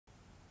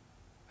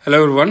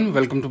Hello everyone,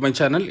 welcome to my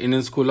channel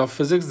Indian School of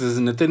Physics. This is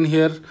Nitin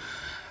here,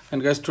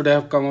 and guys, today I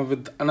have come up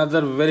with another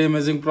very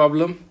amazing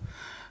problem.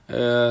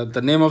 The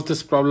name of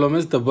this problem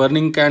is the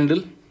burning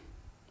candle.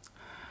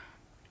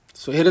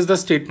 So here is the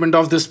statement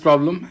of this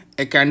problem.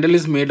 A candle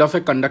is made of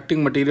a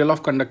conducting material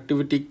of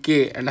conductivity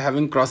K and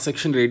having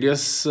cross-section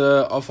radius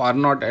of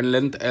R0 and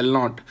length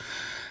L0.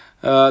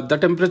 The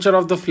temperature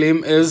of the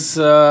flame is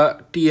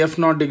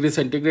TF0 degree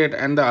centigrade,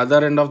 and the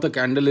other end of the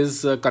candle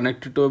is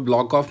connected to a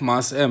block of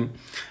mass M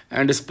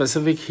and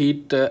specific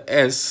heat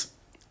S.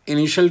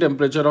 Initial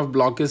temperature of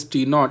block is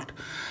T0,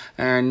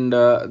 and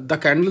the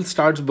candle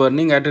starts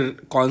burning at a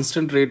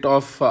constant rate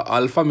of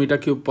alpha meter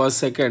cube per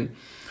second.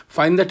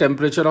 Find the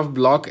temperature of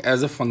block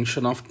as a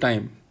function of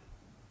time.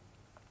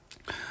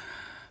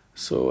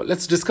 So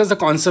let's discuss the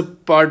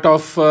concept part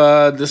of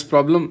this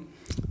problem.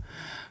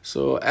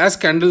 So as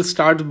candle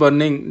starts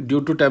burning,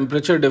 due to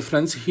temperature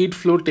difference, heat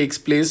flow takes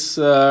place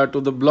to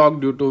the block,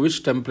 due to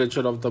which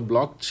temperature of the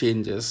block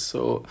changes.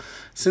 So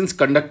since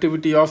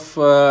conductivity of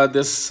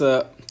this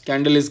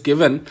candle is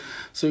given,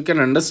 so you can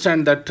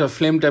understand that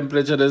flame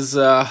temperature is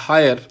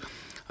higher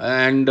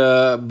and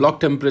block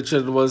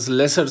temperature was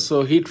lesser.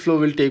 So heat flow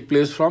will take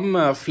place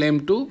from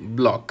flame to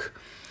block.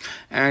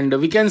 And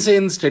we can say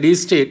in steady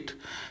state,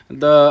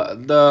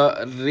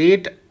 the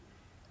rate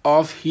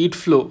of heat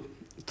flow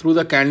through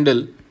the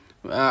candle,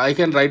 I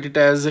can write it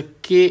as Ka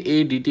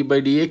dt by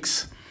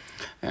dx,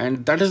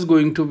 and that is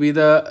going to be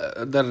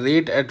the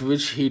rate at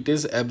which heat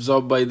is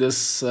absorbed by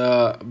this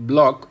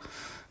block,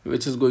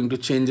 which is going to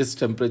change its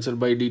temperature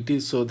by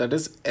dt. So that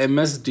is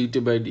ms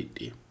dt by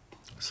dt.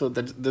 So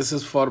that this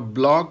is for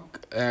block,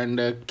 and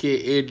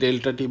Ka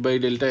delta T by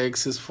delta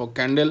x is for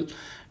candle,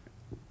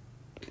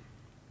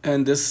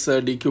 and this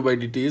dq by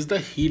dt is the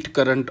heat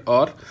current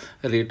or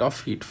rate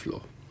of heat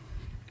flow.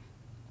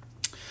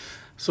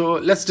 So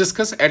let's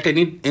discuss at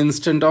any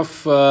instant of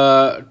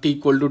t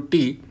equal to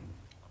t,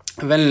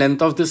 when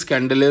length of this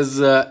candle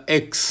is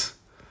x.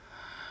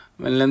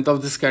 When length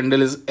of this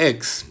candle is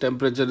x,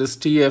 temperature is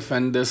Tf,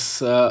 and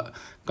this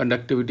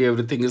conductivity,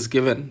 everything is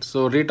given.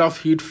 So rate of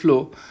heat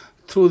flow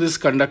through this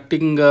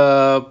conducting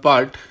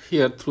part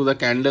here through the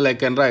candle, I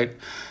can write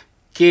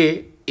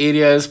K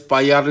area is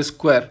pi r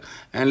square,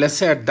 and let's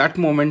say at that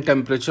moment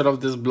temperature of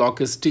this block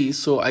is T,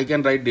 so I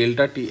can write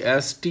delta T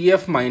as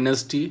Tf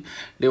minus T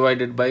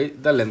divided by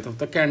the length of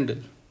the candle.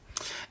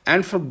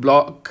 And for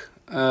block,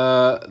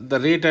 the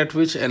rate at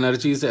which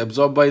energy is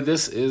absorbed by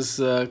this is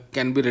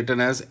can be written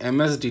as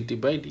ms dt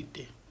by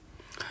dt.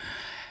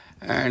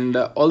 And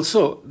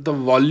also the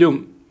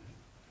volume,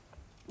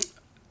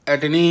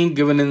 at any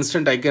given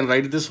instant I can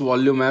write this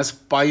volume as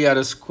pi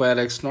r square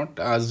x naught,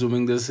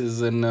 assuming this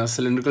is in a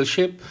cylindrical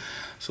shape.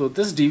 So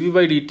this dv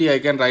by dt I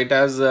can write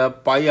as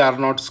pi r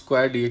naught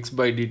square dx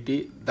by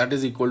dt, that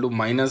is equal to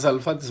minus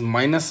alpha. This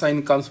minus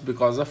sign comes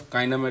because of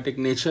kinematic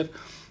nature,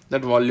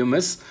 that volume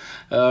is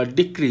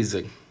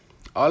decreasing.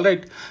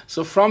 Alright,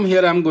 so from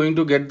here I'm going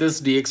to get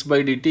this dx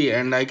by dt,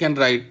 and I can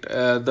write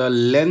the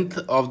length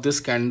of this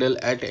candle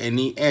at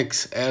any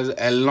x as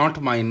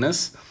L0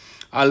 minus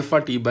alpha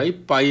t by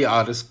pi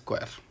r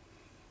square.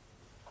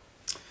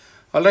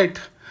 Alright,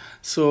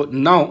 so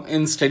now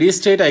in steady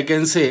state I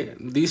can say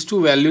these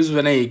two values,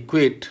 when I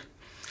equate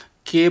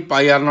K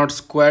pi r naught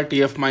square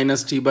Tf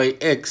minus T by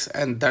x,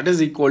 and that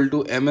is equal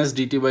to ms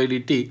dt by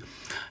dt.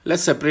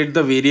 Let's separate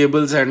the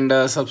variables and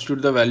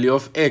substitute the value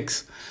of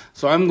x.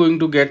 So I'm going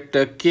to get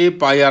K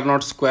pi r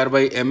naught square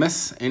by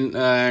ms,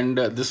 and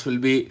this will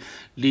be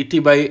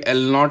dt by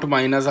L0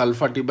 minus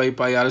alpha t by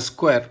pi r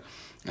square,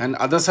 and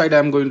other side I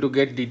am going to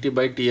get dt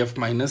by Tf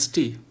minus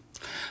T.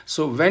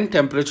 So when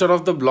temperature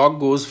of the block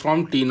goes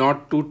from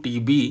T0 to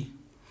Tb,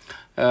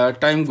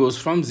 time goes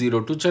from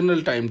 0 to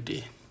general time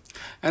t.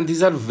 And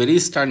these are very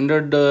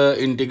standard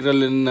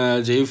integral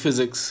in JEE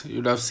physics. You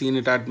would have seen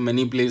it at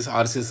many places,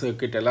 RC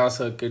circuit, LR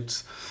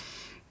circuits,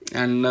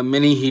 and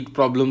many heat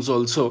problems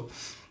also.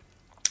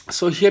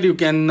 So here you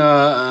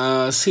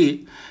can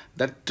see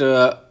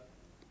that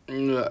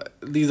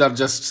these are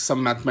just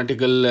some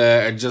mathematical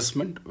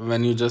adjustment.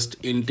 When you just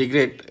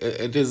integrate,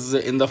 it is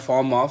in the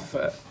form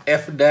of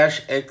f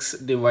dash x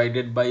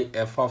divided by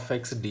f of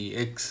x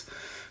dx,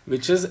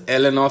 which is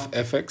ln of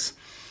fx.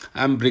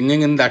 I am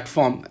bringing in that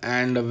form,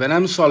 and when I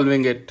am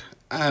solving it,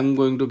 I am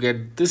going to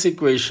get this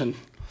equation.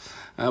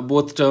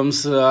 Both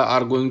terms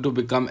are going to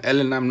become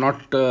ln. I am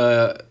not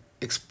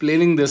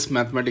explaining this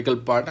mathematical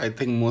part. I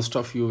think most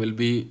of you will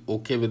be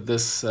okay with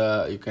this.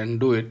 You can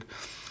do it.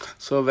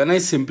 So when I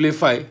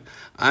simplify,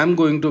 I am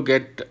going to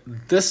get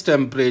this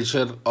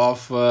temperature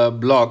of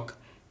block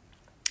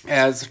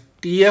as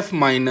Tf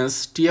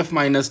minus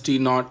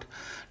T0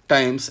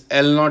 times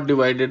L0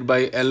 divided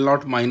by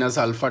L0 minus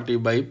alpha t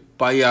by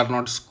pi r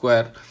naught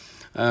square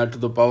to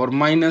the power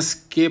minus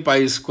K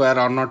pi square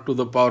r naught to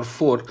the power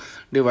 4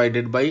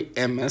 divided by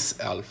ms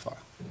alpha.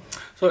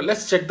 So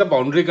let's check the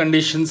boundary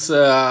conditions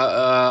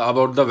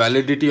about the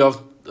validity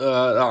of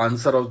the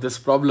answer of this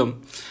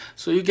problem.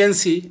 So you can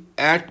see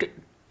at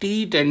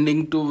t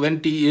tending to,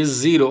 when t is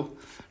 0,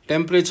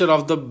 temperature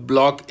of the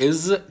block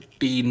is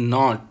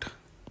T0,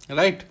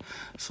 right?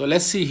 So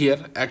let's see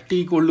here, at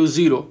t equal to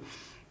 0,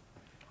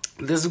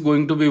 this is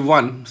going to be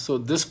 1, so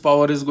this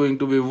power is going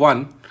to be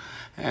 1,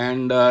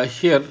 and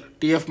here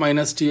tf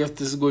minus tf,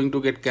 this is going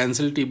to get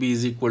cancelled, tb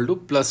is equal to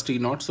plus t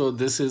naught. So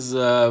this is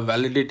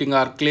validating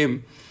our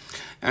claim.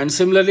 And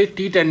similarly,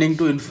 t tending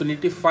to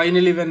infinity,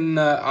 finally when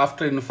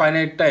after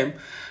infinite time,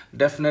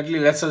 definitely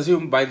let's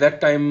assume by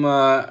that time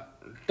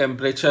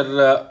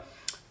temperature,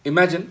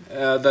 imagine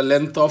the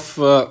length of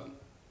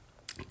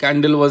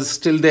candle was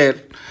still there.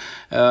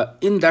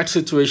 In that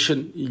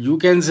situation you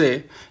can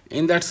say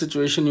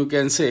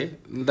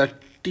that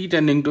t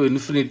tending to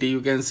infinity,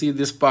 you can see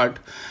this part,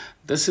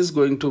 this is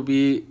going to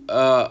be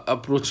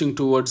approaching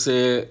towards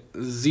a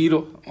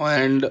 0,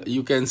 and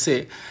you can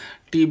say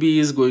tb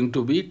is going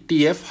to be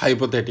tf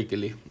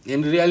hypothetically.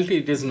 In reality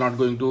it is not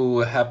going to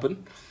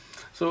happen.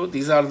 So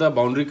these are the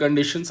boundary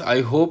conditions.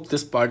 I hope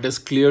this part is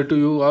clear to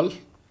you all.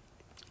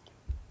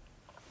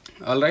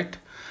 All right,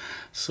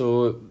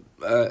 so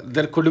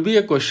there could be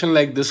a question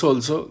like this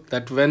also,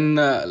 that when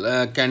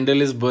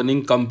candle is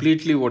burning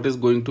completely, what is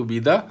going to be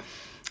the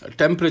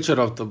temperature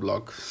of the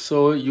block?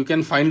 So you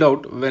can find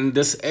out when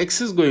this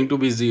x is going to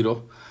be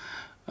 0.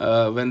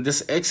 When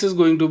this x is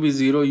going to be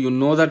 0, you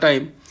know the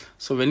time.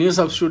 So when you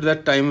substitute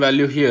that time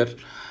value here,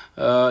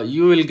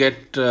 you will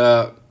get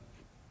the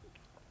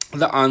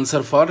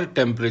answer for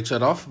temperature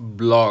of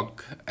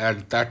block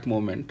at that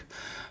moment.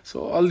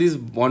 So all these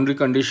boundary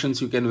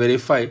conditions you can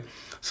verify.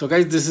 So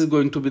guys, this is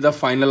going to be the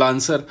final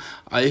answer.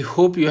 I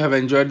hope you have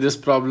enjoyed this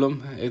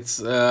problem.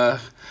 It's a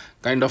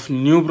kind of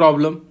new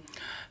problem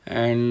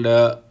and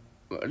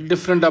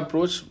different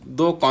approach,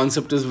 though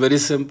concept is very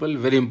simple,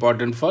 very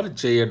important for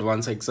JEE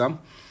Advanced exam.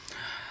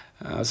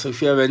 So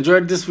if you have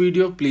enjoyed this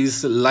video,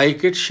 please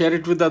like it, share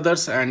it with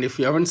others, and if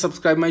you haven't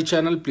subscribed my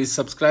channel, please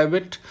subscribe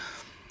it.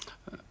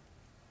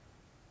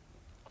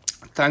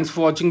 Thanks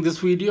for watching this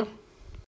video.